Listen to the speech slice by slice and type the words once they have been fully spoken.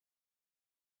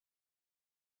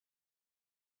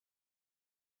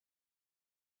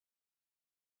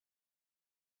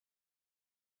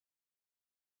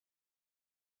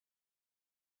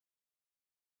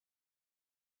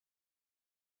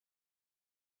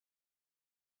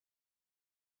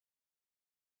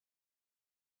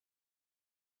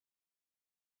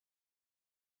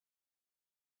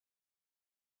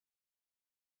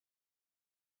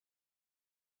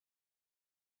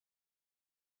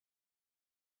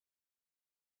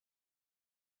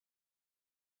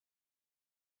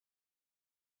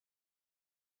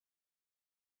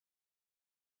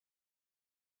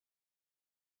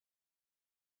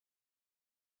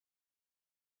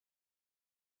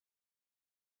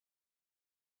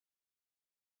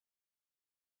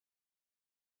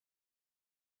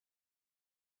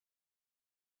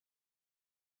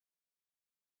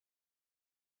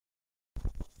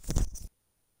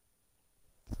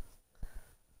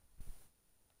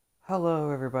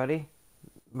Hello everybody,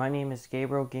 my name is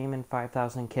Gabriel Gaiman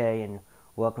 5000K and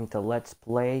welcome to Let's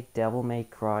Play Devil May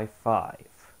Cry 5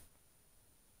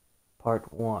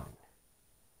 Part 1.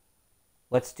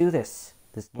 Let's do this!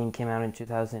 This game came out in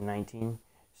 2019,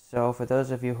 so for those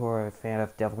of you who are a fan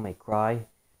of Devil May Cry,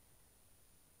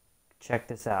 check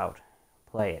this out.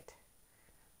 Play it.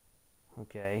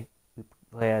 Okay, we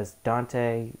play as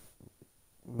Dante,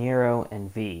 Nero,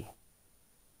 and V.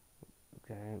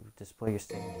 Okay, display your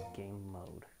standard game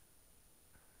mode.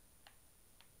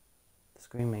 The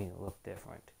screen may look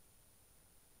different.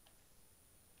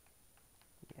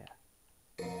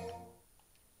 Yeah.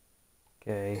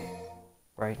 Okay,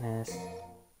 brightness.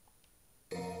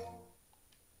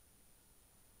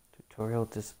 Tutorial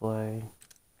display.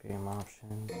 Game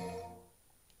options.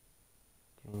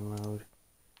 Game mode.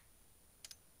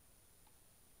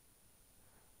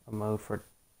 A mode for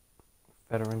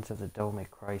veterans of the Devil May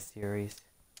Cry series.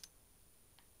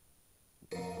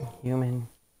 Human.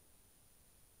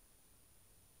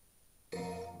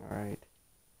 Alright.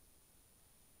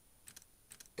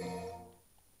 Let's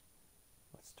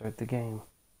start the game.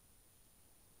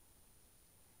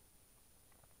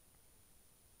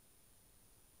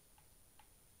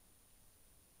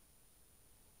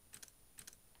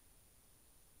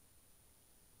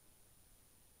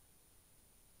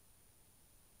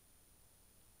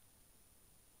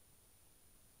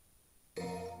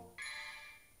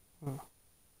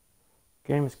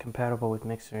 Game is compatible with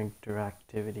Mixer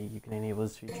interactivity. You can enable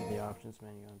this feature in the options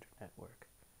menu under network.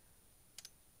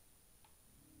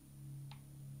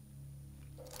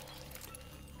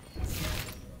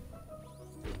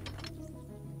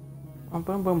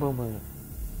 Boom, boom, boom, boom.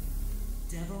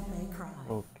 Devil May Cry.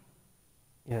 Okay.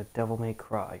 Yeah, Devil May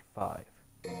Cry 5.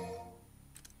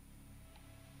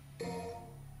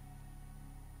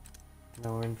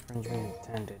 No infringement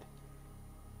intended.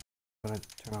 I'm gonna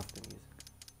turn off the music.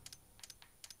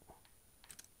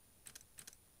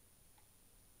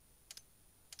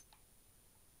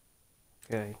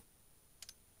 Okay.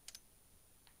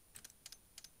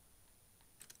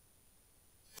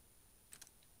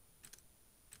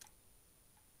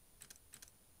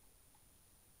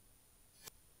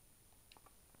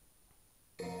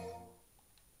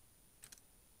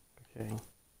 Okay.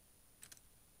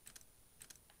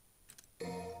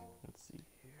 Let's see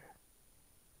here.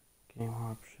 Game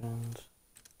options. Let's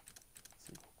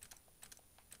see.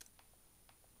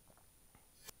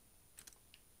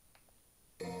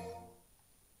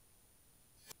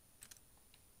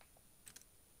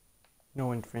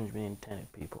 No infringement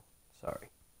intended, people. Sorry.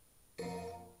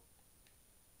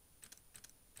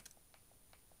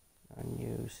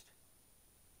 Unused.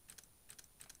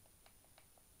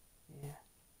 Yeah.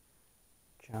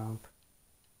 Jump.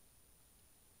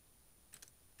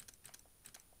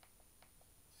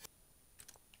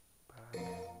 Back.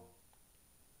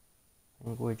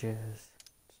 Languages.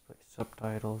 Display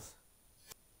subtitles.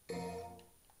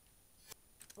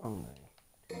 Only.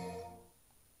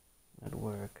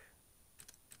 Network.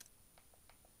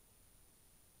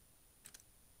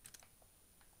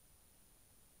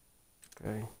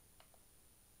 Okay.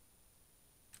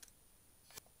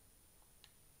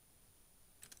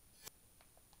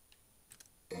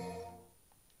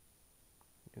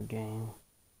 New game.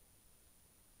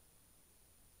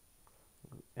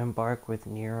 Embark with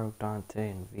Nero,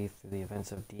 Dante, and V through the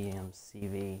events of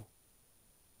DMCV.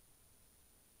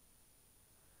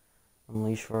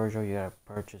 Unleash Virgil. You gotta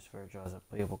purchase Virgil as a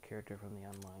playable character from the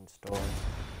online store.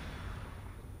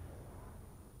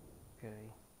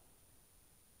 Okay.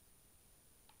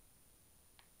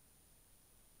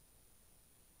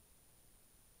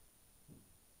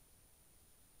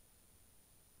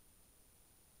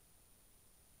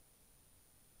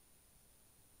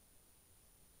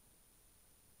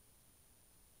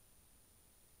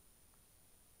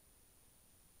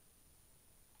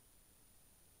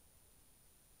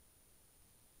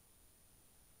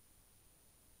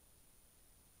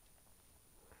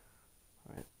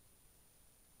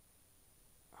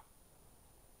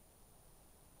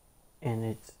 And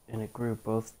it's in a group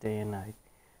both day and night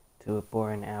to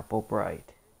abhor an apple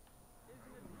bright.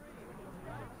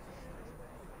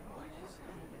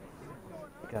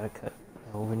 Gotta cut.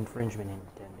 No infringement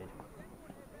intended.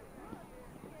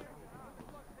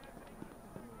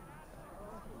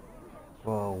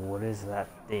 Whoa, what is that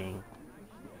thing?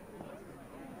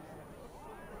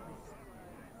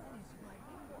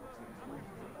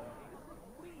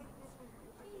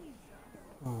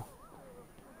 Oh.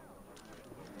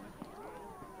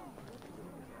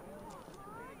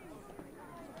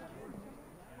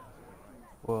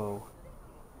 Whoa.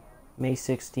 May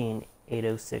 16,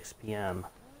 8:06 p.m.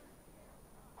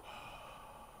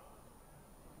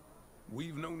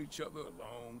 We've known each other a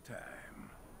long time.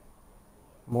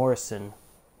 Morrison.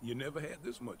 You never had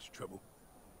this much trouble.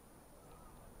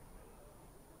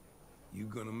 You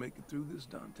gonna make it through this,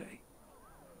 Dante?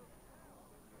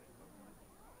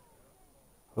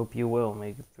 Hope you will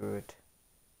make it through it.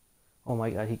 Oh my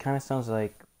god, he kind of sounds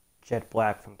like Jet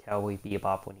Black from Cowboy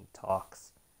Bebop when he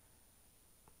talks.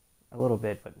 A little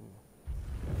bit, but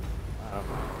I don't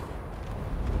know.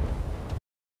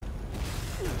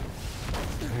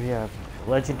 We have a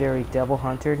legendary devil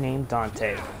hunter named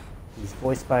Dante. He's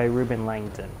voiced by Ruben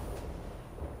Langdon.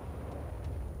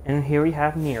 And here we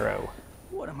have Nero.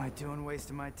 What am I doing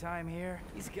wasting my time here?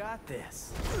 He's got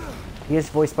this. He is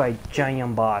voiced by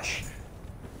Jayam Bosch.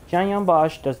 Jayam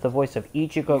Bosch does the voice of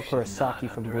Ichigo Kurosaki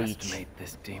from Bleach.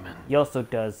 This demon. He also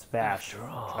does Vash After from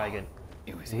all, Dragon.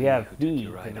 it was We he have who took V, you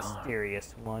the right on,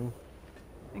 mysterious one.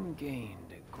 and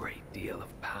gained a great deal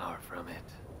of power from it.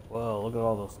 Whoa, look at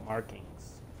all those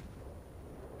markings.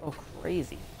 Oh,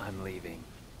 crazy. I'm leaving.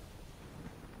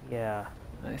 Yeah.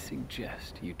 I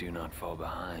suggest you do not fall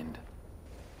behind.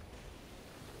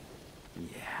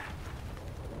 Yeah.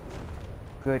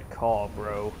 Good call,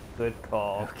 bro. Good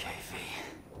call. Okay, V.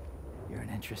 You're an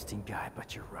interesting guy,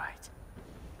 but you're right.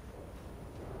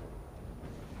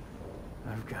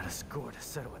 I've got a score to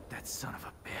settle with that son of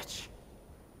a bitch.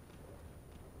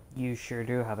 You sure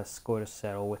do have a score to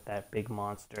settle with that big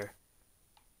monster.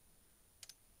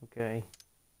 Okay.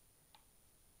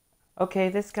 Okay,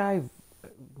 this guy,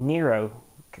 Nero,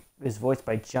 is voiced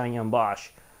by Jayam Bosch.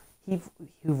 Who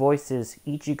voices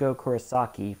Ichigo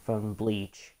Kurosaki from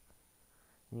Bleach.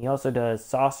 And he also does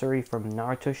Sorcery from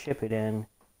Naruto Shippuden.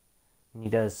 And he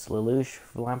does Lelouch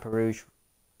Lamperouge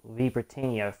V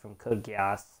Britannia from Code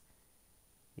Geass.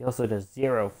 He also does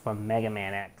Zero from Mega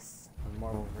Man X on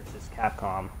Marvel vs.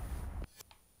 Capcom.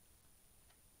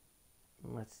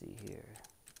 Let's see here.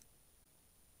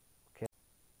 Okay.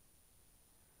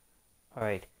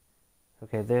 Alright.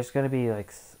 Okay, there's going to be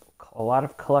like a lot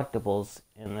of collectibles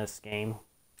in this game.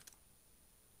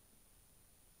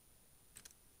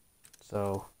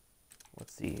 So,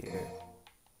 let's see here.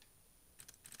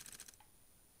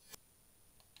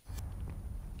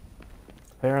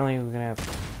 Apparently we're going to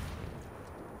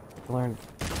have to learn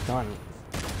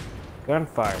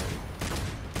gunfire.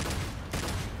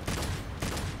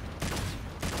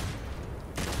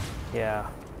 Yeah.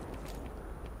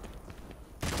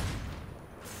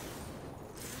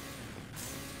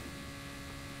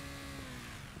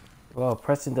 Well,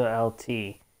 pressing the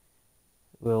LT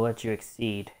will let you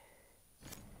exceed.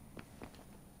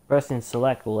 Pressing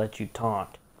select will let you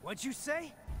taunt. What'd you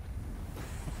say?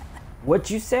 What'd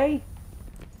you say?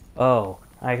 Oh,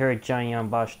 I heard Jayam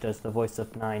Bosch does the voice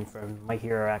of 9 from My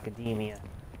Hero Academia,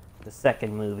 the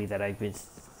second movie that I've been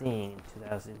seeing in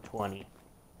 2020.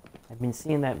 I've been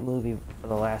seeing that movie for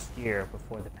the last year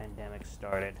before the pandemic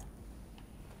started.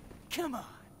 Come on.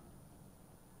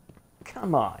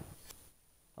 Come on.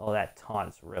 Oh, that taunt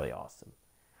is really awesome.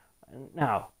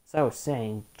 Now, as I was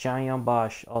saying, Jayam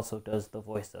Bosch also does the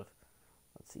voice of,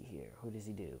 let's see here, who does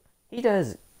he do? He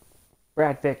does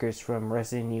Brad Vickers from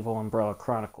Resident Evil Umbrella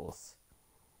Chronicles.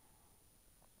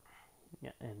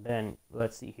 Yeah, and then,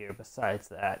 let's see here, besides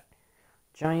that,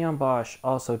 Jayam Bosch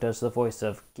also does the voice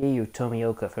of Gyu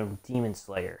Tomioka from Demon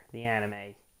Slayer, the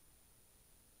anime.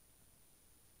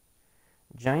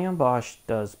 Jayam Bosch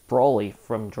does Broly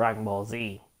from Dragon Ball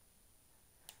Z.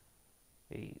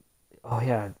 Oh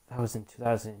yeah, that was in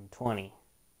 2020,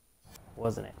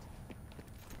 wasn't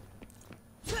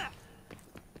it?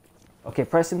 Okay,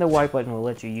 pressing the Y button will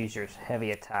let you use your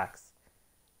heavy attacks,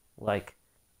 like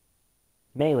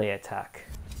melee attack.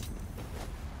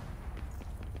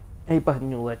 A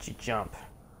button will let you jump.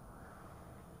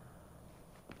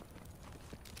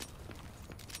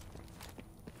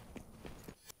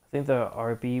 I think the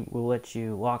RB will let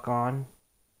you lock on.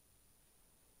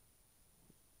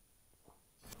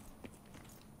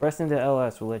 Pressing the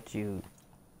LS will let you,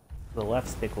 the left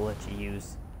stick will let you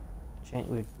use,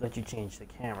 will let you change the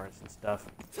cameras and stuff.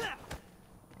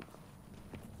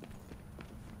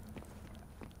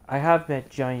 I have met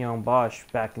Jayam Bosch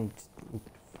back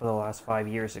for the last 5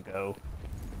 years ago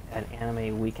at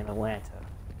Anime Week in Atlanta.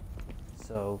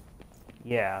 So,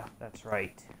 yeah, that's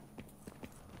right.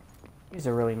 He's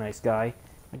a really nice guy.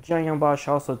 Jayam Bosch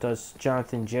also does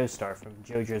Jonathan Joestar from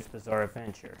JoJo's Bizarre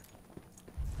Adventure.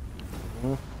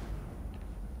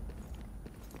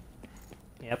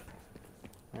 Yep.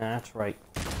 That's right.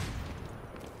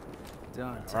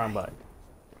 Dante. Wrong button.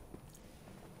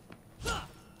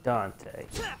 Dante.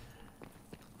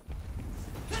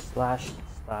 Slash,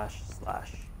 slash,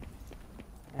 slash.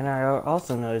 And I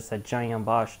also noticed that Jayam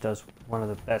Bosch does one of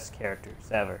the best characters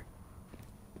ever.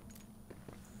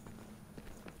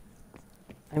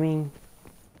 I mean,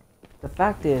 the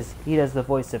fact is, he does the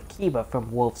voice of Kiba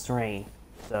from Wolf's Rain,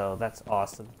 so that's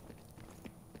awesome.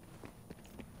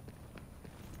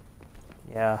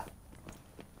 Yeah.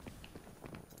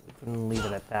 We can leave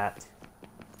it at that.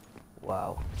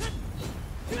 Wow.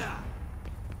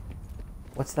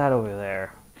 What's that over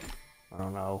there? I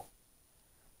don't know.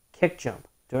 Kick jump.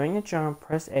 During a jump,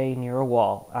 press A near a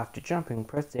wall. After jumping,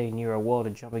 press A near a wall to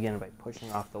jump again by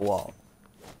pushing off the wall.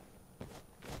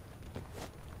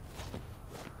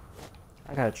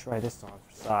 I gotta try this on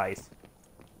for size.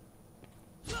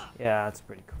 Yeah, that's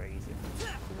pretty crazy.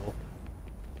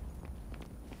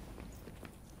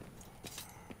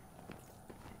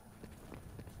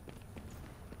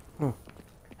 Cool.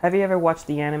 Have you ever watched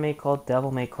the anime called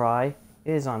DevilMayCry?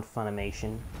 It is on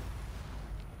Funimation.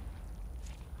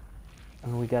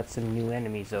 And we got some new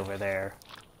enemies over there.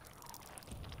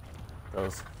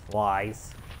 Those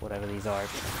flies, whatever these are.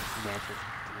 Mantis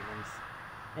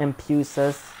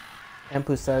demons.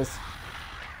 Empusas.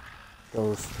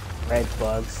 Those red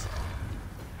bugs.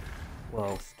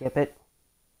 Whoa, skip it.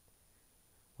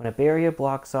 When a barrier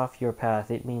blocks off your path,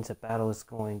 it means a battle is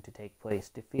going to take place.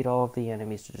 Defeat all of the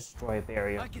enemies to destroy a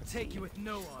barrier. I can take you with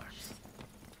no arms.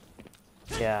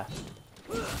 Yeah.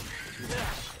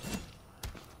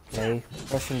 Okay,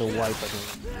 pressing the Y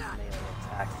button melee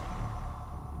attacks.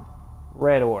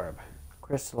 Red orb.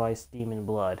 Crystallized demon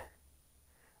blood.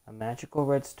 A magical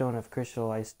red stone of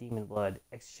crystallized demon blood.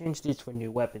 Exchange these for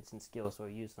new weapons and skills or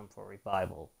use them for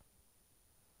revival.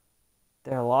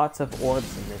 There are lots of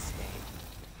orbs in this game.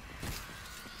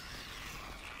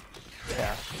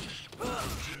 Yeah.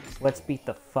 Let's beat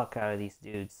the fuck out of these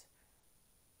dudes.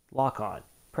 Lock on.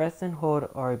 Press and hold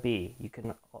RB. You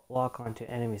can lock onto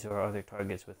enemies or other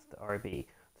targets with the RB.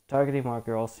 The targeting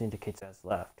marker also indicates as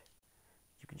left.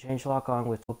 You can change lock on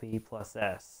with B plus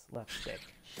S. Left stick.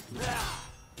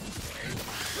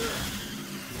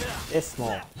 It's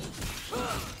small.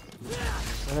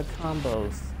 What are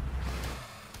combos?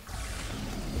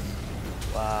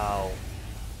 Wow.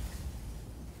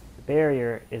 The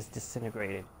barrier is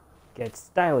disintegrated. Get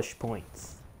stylish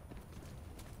points.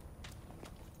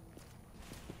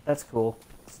 That's cool.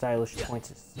 Stylish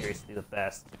points is seriously the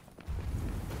best.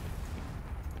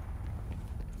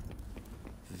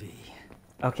 V.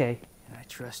 Okay. Can I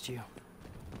trust you?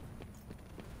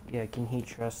 Yeah, can he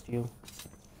trust you?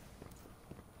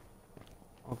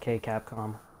 Okay,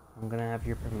 Capcom. I'm gonna have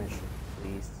your permission,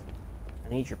 please. I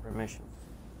need your permission.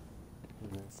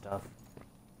 And stuff.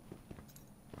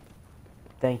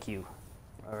 Thank you.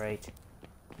 Alright.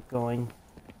 Keep going.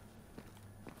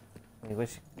 Wait,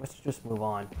 let's just move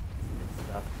on.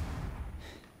 Stuff.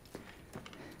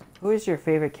 Who is your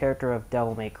favorite character of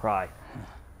DevilMayCry?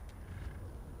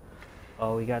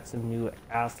 Oh, we got some new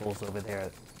assholes over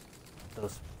there.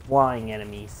 Those flying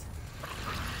enemies.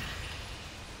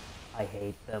 I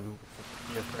hate them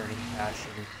with their burning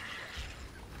passion.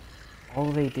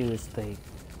 All they do is they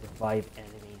revive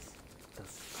enemies.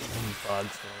 Those green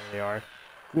bugs, whatever they are.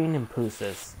 Green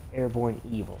Impusas, airborne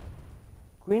evil.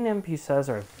 Green Impusas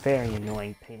are a very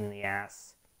annoying pain in the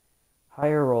ass.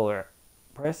 Higher roller.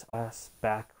 Press S,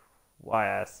 back,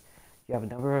 YS. You have a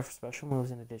number of special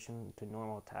moves in addition to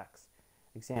normal attacks.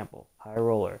 Example, high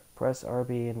roller. Press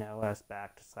RB and LS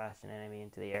back to slash an enemy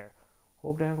into the air.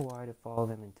 Hold down Y to follow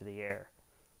them into the air.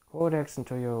 Hold X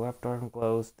until your left arm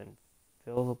glows, then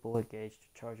fill the bullet gauge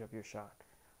to charge up your shot.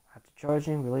 After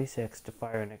charging, release X to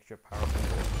fire an extra powerful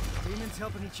bullet. Demons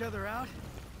helping each other out?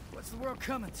 What's the world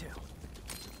coming to?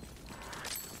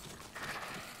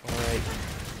 Alright.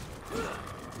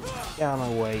 Get out of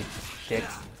my way,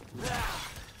 dicks.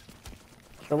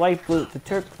 The light blue,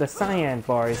 the cyan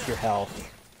bar is your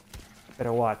health.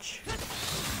 Better watch.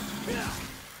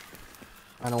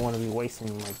 I don't want to be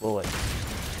wasting my bullet.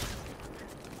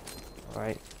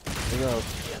 Alright, here we go.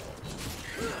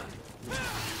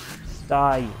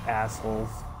 Die, assholes.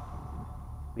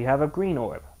 We have a green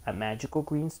orb, a magical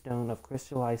green stone of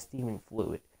crystallized demon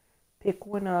fluid. Pick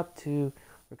one up to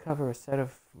recover a set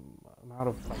of amount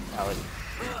of vitality.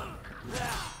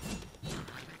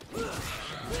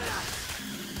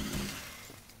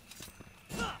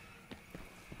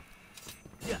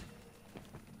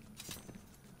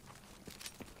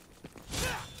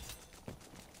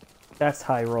 That's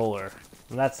high roller.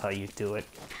 That's how you do it.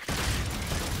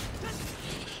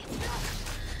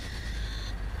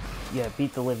 Yeah,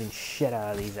 beat the living shit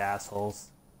out of these assholes.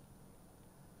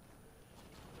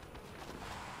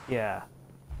 Yeah.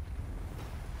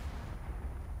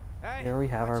 Hey, Here we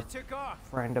have our took off.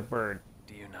 friend a bird.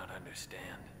 Do you not understand?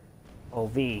 Oh,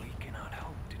 V. We cannot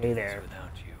hope to Hey do there. this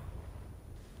without you.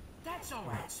 That's all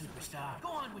right, superstar. Go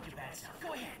on with your bad stuff.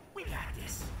 Go ahead. We got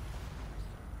this.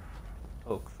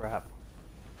 Oh crap.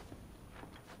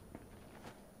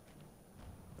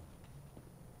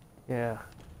 Yeah,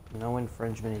 no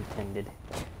infringement intended.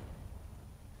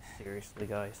 Seriously,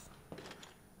 guys.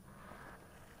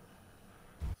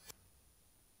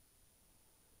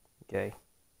 Okay.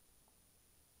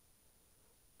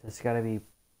 There's gotta be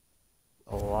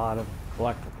a lot of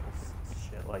collectibles,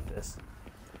 shit like this.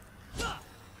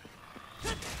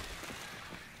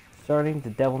 Starting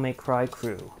the DevilMayCry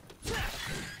crew.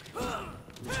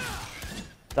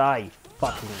 Die, you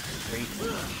fucking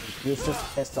freaks. You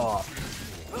just piss off.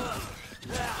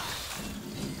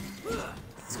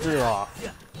 Screw off.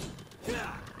 Come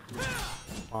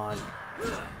on.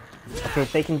 Okay,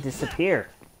 they can disappear.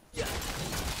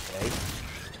 Okay.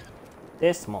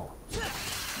 Dismal.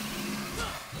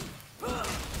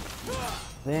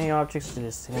 Are there any objects to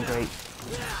disintegrate?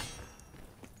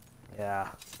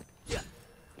 Yeah.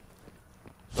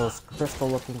 Those crystal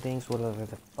looking things, whatever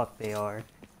the fuck they are.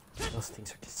 Those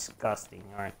things are disgusting,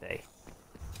 aren't they?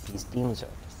 These demons are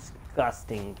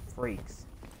disgusting freaks.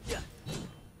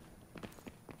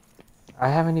 I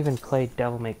haven't even played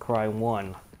Devil May Cry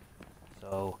 1,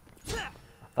 so I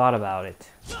thought about it.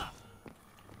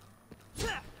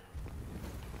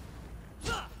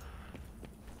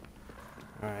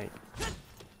 Alright.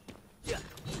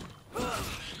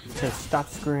 Okay, stop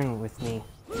screwing with me.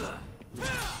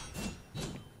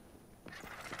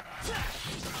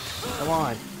 Come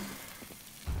on.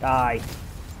 Die.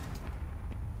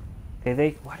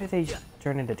 Okay, why do they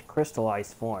turn into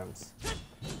crystallized forms?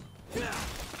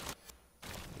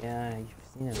 Yeah, you've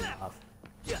seen it enough.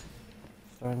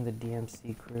 Starting the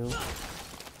DMC crew.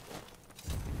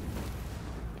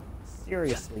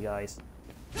 Seriously, guys.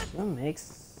 What makes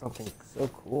something so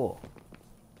cool?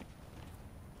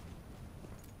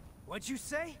 What'd you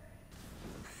say?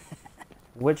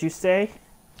 What'd you say?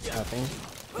 Nothing.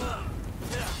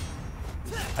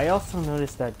 I also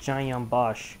noticed that Jan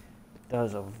Bosch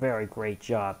does a very great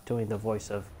job doing the voice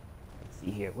of... Let's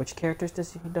see here. Which characters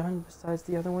does he done besides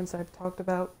the other ones I've talked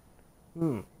about?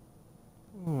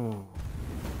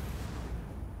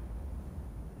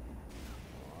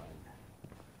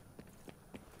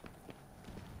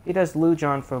 He does Lou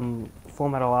John from Full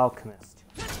Metal Alchemist.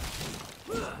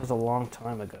 It was a long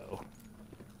time ago.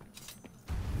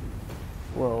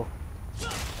 Well,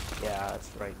 yeah, that's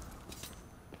right.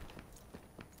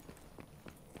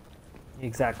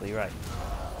 Exactly right.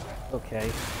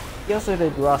 Okay. He also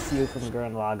did Rossiu from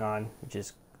Gurren Lagann, which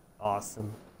is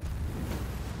awesome.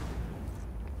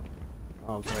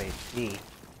 Oh great, He's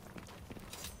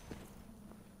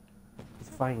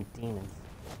fighting demons.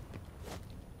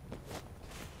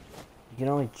 You can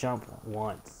only jump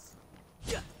once.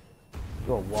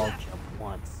 Do a wall jump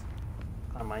once.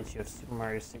 Kind of reminds you of Super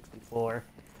Mario 64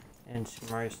 and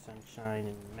Super Mario Sunshine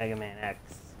and Mega Man X.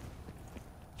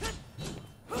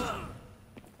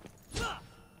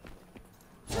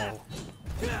 Oh.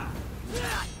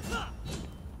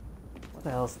 What the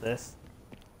hell is this?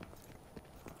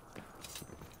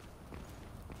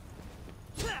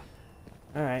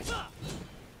 Alright.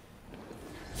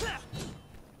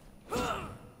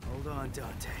 Hold on,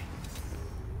 Dante.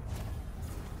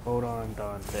 Hold on,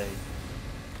 Dante.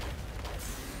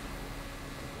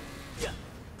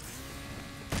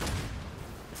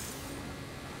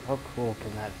 How cool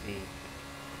can that be?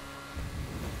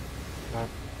 Not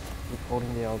keep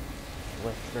holding the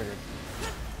left trigger.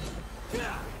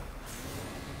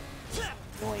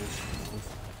 Annoying.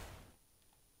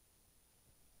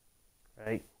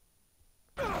 Right?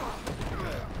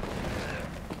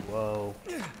 Whoa.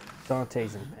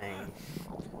 Dante's in pain.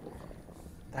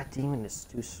 That demon is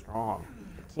too strong.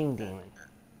 The king demon.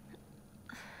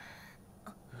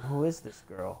 Who is this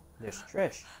girl? There's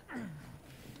Trish.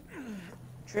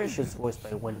 Trish is voiced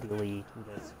by Wendy Lee, who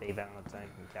does Faye Valentine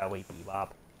from Cowboy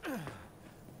Bebop.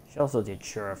 She also did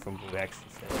Shura from Blue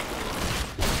Exorcist.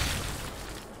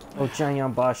 Oh,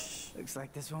 Jan Bosch Looks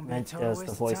like this won't be a total does waste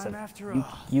the of voice time of after all.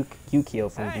 Yukio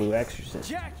from Blue Exorcist.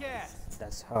 Jackass!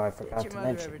 That's how I forgot Did to your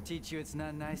mother mention. ever teach you it's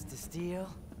not nice to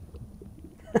steal?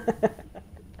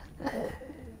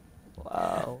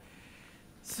 Wow.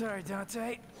 Sorry,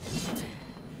 Dante.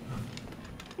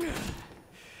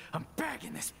 I'm back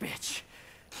in this bitch.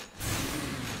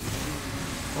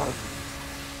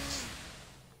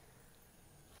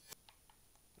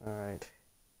 Alright.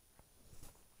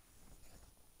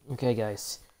 Okay,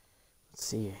 guys. Let's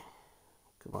see.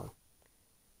 Come on.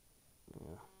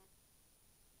 Yeah.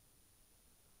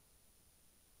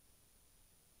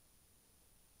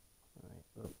 Alright.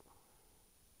 Oh.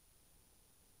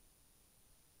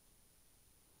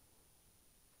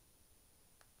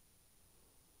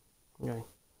 Okay.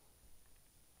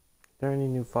 there any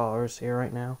new followers here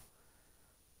right now?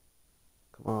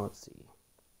 Come on, let's see.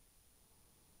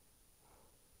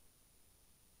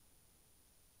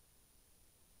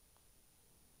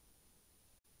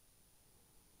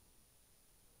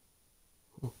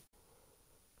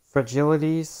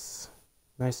 Fragilities,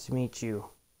 nice to meet you.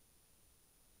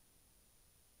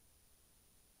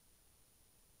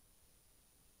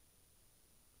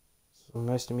 So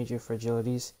nice to meet you,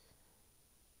 Fragilities.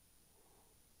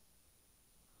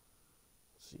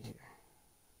 Let's see here.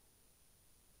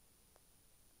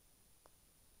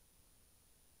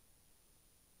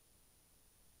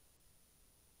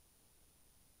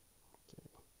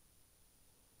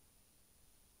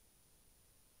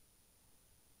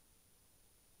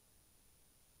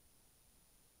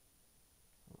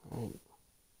 Okay.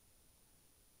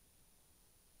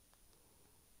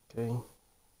 Okay.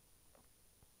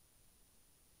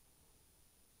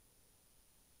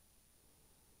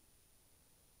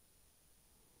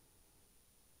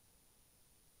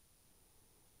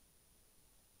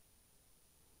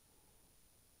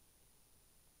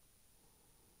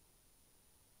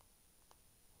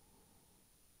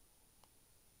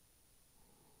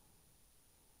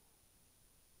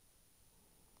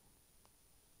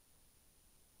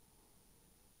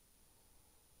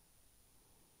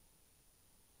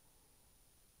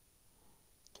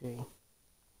 Okay.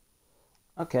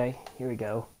 Okay, here we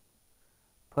go.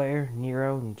 Player,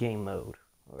 Nero, and game mode.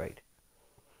 Alright.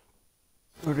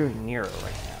 We're doing Nero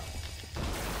right now.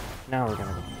 Now we're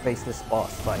gonna face this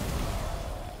boss fight.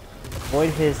 Avoid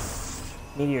his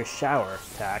meteor shower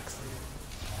attacks.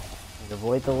 And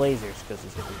avoid the lasers, because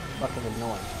he's gonna be fucking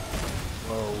annoying.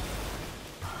 Whoa.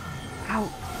 Ow!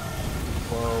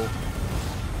 Whoa.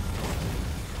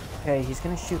 Okay, he's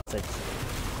gonna shoot at you.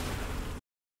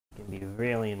 Can be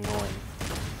really annoying.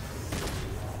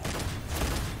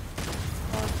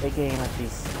 Take aim at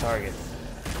these targets.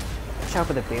 Watch out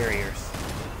for the barriers.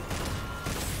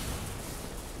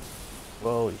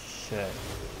 Holy shit.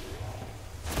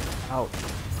 Ouch.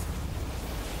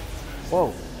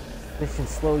 Whoa. This can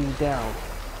slow you down.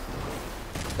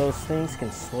 Those things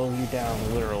can slow you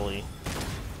down, literally.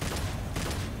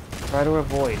 Try to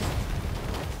avoid.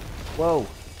 Whoa.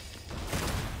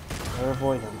 Try to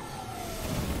avoid them.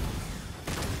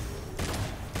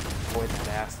 Avoid that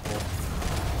asshole.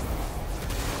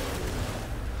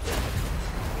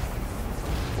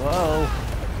 Whoa.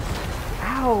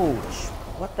 Ouch.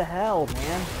 What the hell,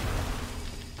 man?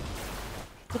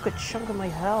 Took a chunk of my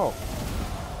health.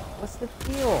 What's the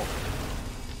deal?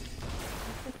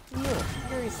 What's the deal?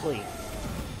 Seriously.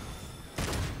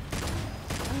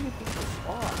 How do you beat this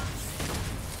boss?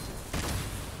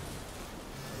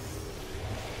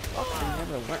 Fuck, I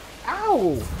never learned.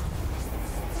 Ow!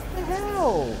 What the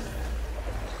hell?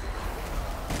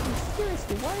 I mean,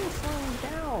 seriously, why are you slowing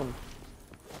down?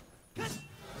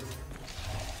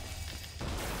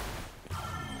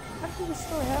 How do you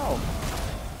restore health?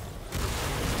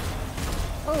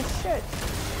 Oh shit!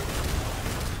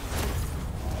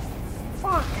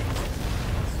 Fuck!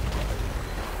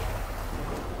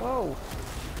 Whoa!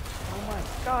 Oh my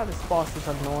god, this boss is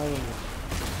annoying.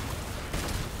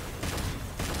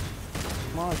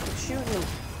 Come on, keep shooting me.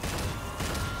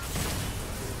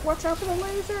 Watch out for the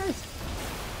lasers!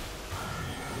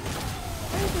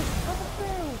 Lasers, coming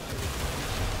through!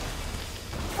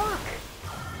 Fuck!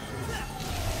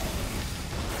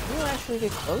 Can you actually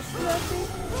get close to that thing?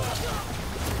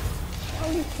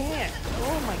 Oh, you can't!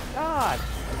 Oh my god!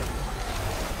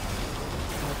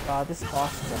 Oh my god, this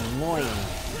boss is annoying.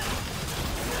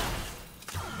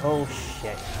 Oh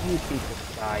shit, you beat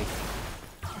this guy.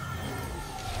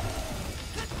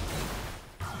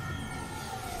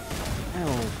 I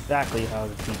know exactly how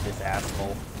to beat this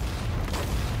asshole.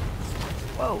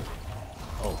 Whoa!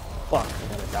 Oh fuck, I'm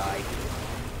gonna die.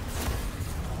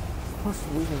 I'm close to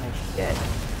losing my shit.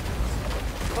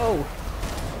 Oh!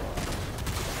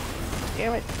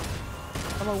 Damn it!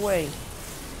 Come away!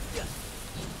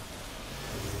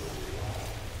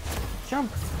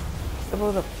 Jump!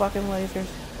 Double the fucking lasers.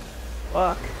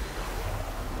 Fuck!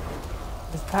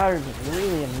 This powder is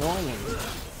really annoying.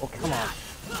 Oh, come on.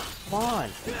 Come on!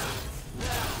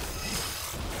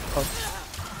 Oh,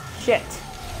 shit!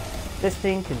 This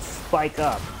thing can spike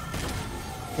up.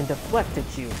 Can deflect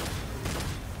at you.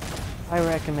 I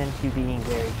recommend you being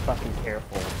very fucking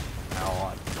careful from now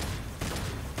on.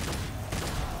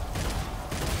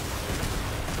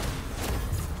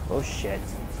 Oh shit.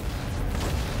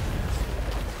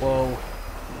 Whoa.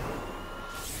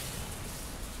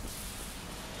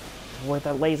 Avoid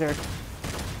that laser.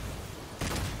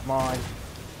 Come on.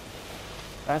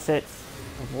 That's it.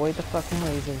 Avoid the fucking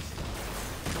lasers.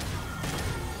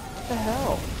 What the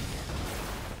hell?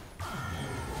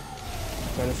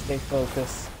 Try to stay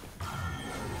focused.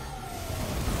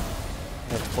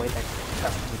 Avoid that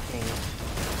custom thing.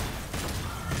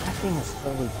 That thing is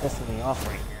totally pissing me off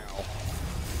right now.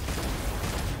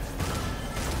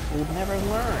 We'd never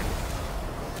learn.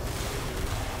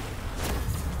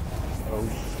 Oh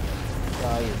shit.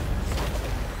 Guy is...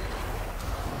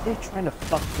 They're trying to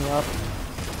fuck me up.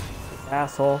 This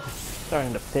asshole is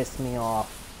starting to piss me off.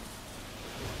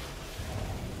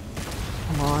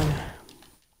 Come on.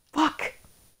 Fuck!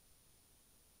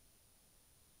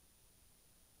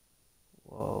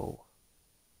 Whoa.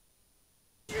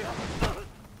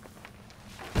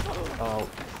 Oh.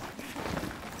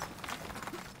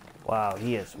 Wow,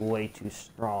 he is way too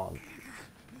strong.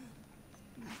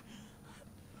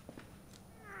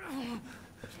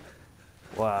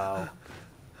 Wow.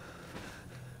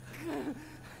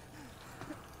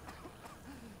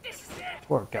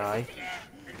 Poor guy.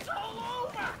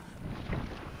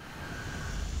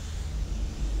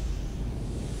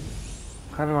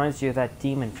 Kind of reminds you of that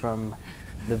demon from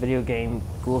the video game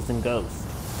Ghouls and Ghosts.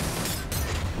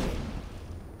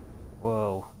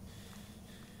 Whoa.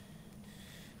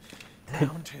 Did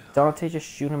Dante just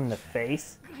shoot him in the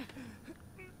face?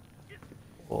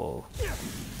 Whoa.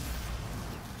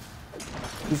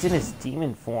 He's in his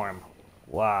demon form.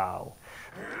 Wow.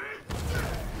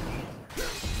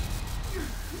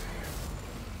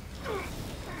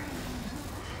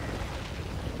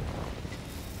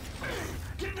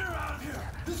 Get her out of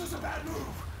here! This is a bad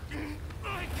move!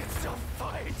 I can still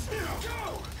fight!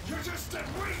 Go! You're just dead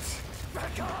weight!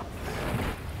 Back up!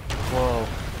 Whoa.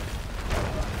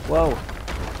 Whoa.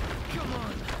 Come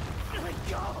on! Let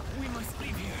go! We must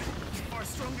leave here. He's far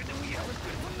stronger than we ever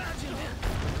could have imagined.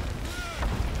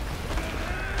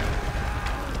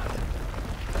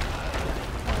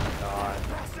 God.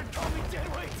 Bastard called me dead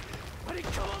weight, but he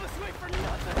come all this way for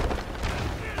nothing.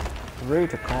 Rude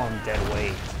to call him dead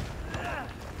weight.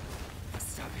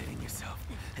 Stop hitting yourself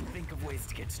and think of ways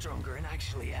to get stronger and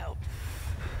actually help.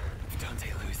 If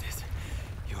Dante loses,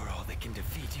 you're all that can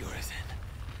defeat Urizen.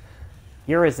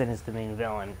 Urizen is the main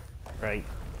villain, right?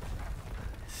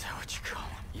 Is that what you call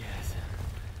him? Yes.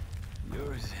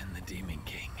 Urizen, the Demon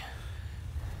King.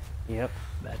 Yep.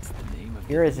 That's the name of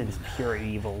Urizen's the demon pure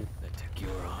evil. that took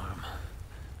your arm.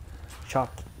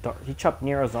 He chopped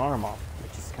Nero's arm off,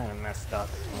 which is kind of messed up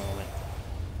at the moment.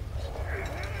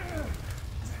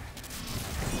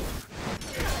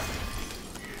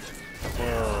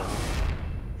 Whoa.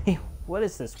 Hey, what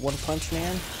is this? One Punch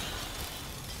Man?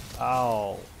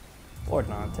 Oh. Poor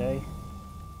Dante.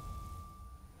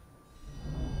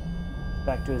 He's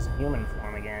back to his human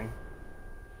form again.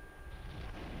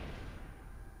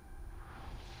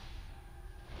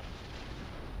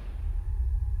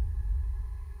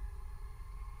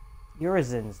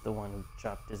 Urizen's the one who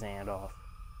chopped his hand off.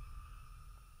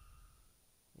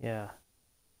 Yeah.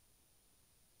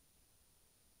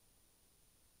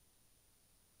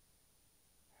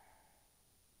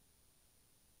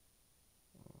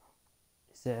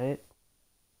 Is that it?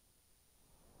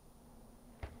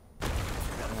 No.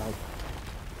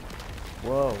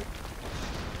 Whoa.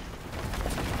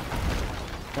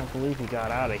 Can't believe he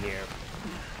got out of here.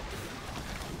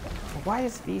 Why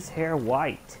is V's hair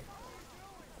white?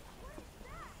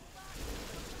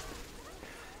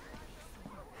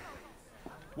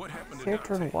 What happened His to hair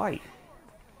Dante? turned white.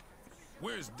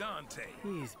 Where's Dante?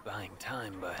 He's buying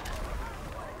time, but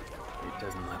it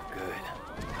doesn't look good.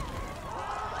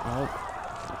 Nope.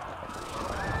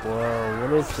 Whoa,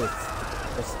 what is this?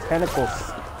 There's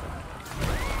tentacles.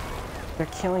 They're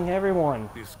killing everyone.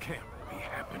 This can't be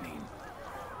happening.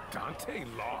 Dante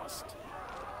lost?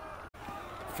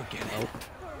 Forget it.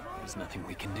 There's nothing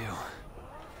we can do.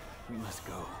 We must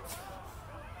go.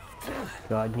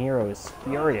 God, Nero is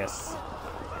furious.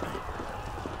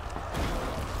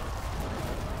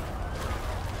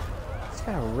 He's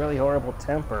got a really horrible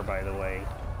temper, by the way.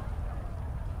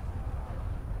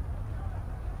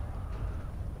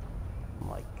 Oh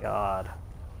my God.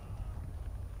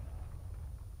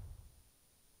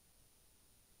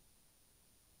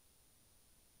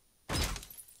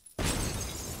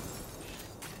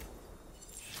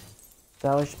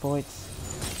 Stylish points.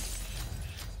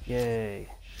 Yay.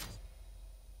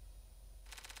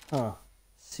 Huh.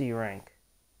 C rank.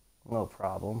 No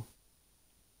problem.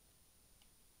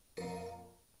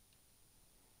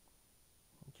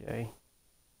 Okay.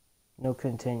 No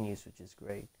continues, which is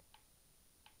great.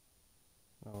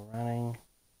 No running.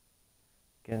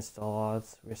 Against all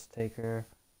odds. Risk taker.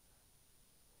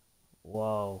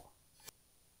 Whoa.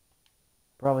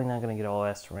 Probably not gonna get all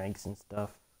S ranks and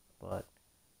stuff, but...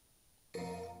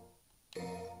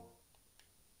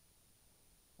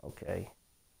 Okay.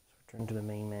 Let's return to the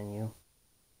main menu.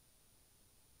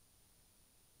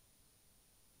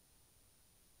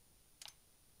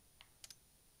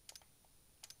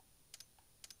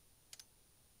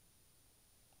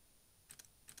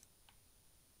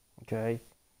 Okay,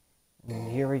 and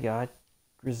here we got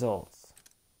results.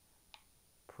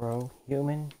 Pro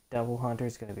Human Devil Hunter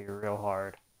is going to be real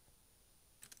hard.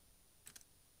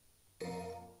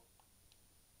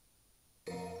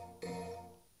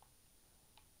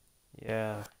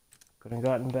 Yeah, could have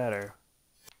gotten better,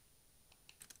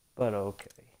 but okay.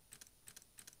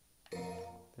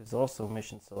 There's also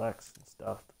mission selects and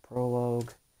stuff. The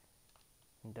Prologue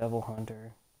and Devil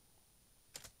Hunter.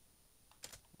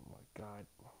 Oh my god.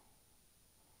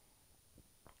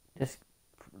 This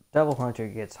Devil Hunter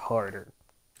gets harder.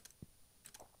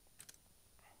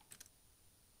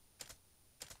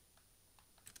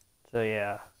 So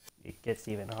yeah, it gets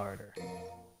even harder.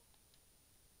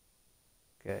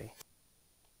 Okay.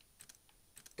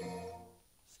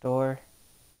 Store.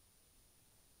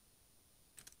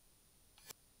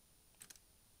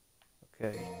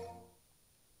 Okay. Is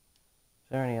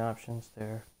there any options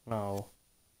there? No.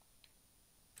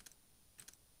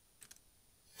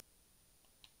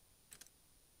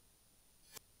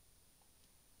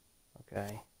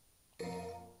 Okay.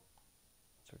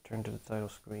 Let's return to the title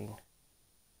screen.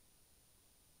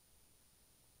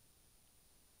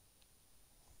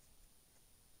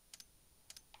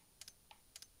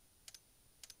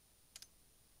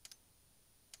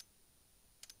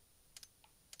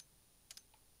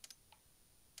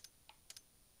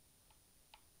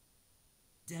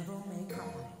 Devil May Cry.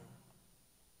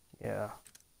 Yeah.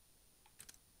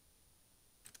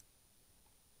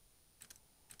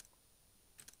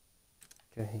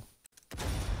 Okay.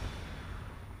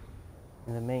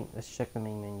 And let's check the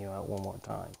main menu out one more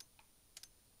time.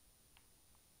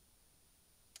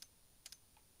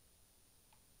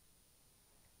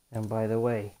 And by the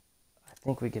way, I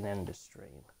think we can end the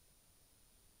stream.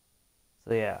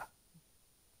 So yeah,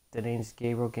 the name's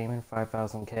Gabriel Gaming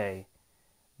 5000K.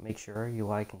 Make sure you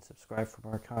like and subscribe for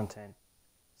more content.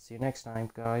 See you next time,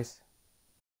 guys.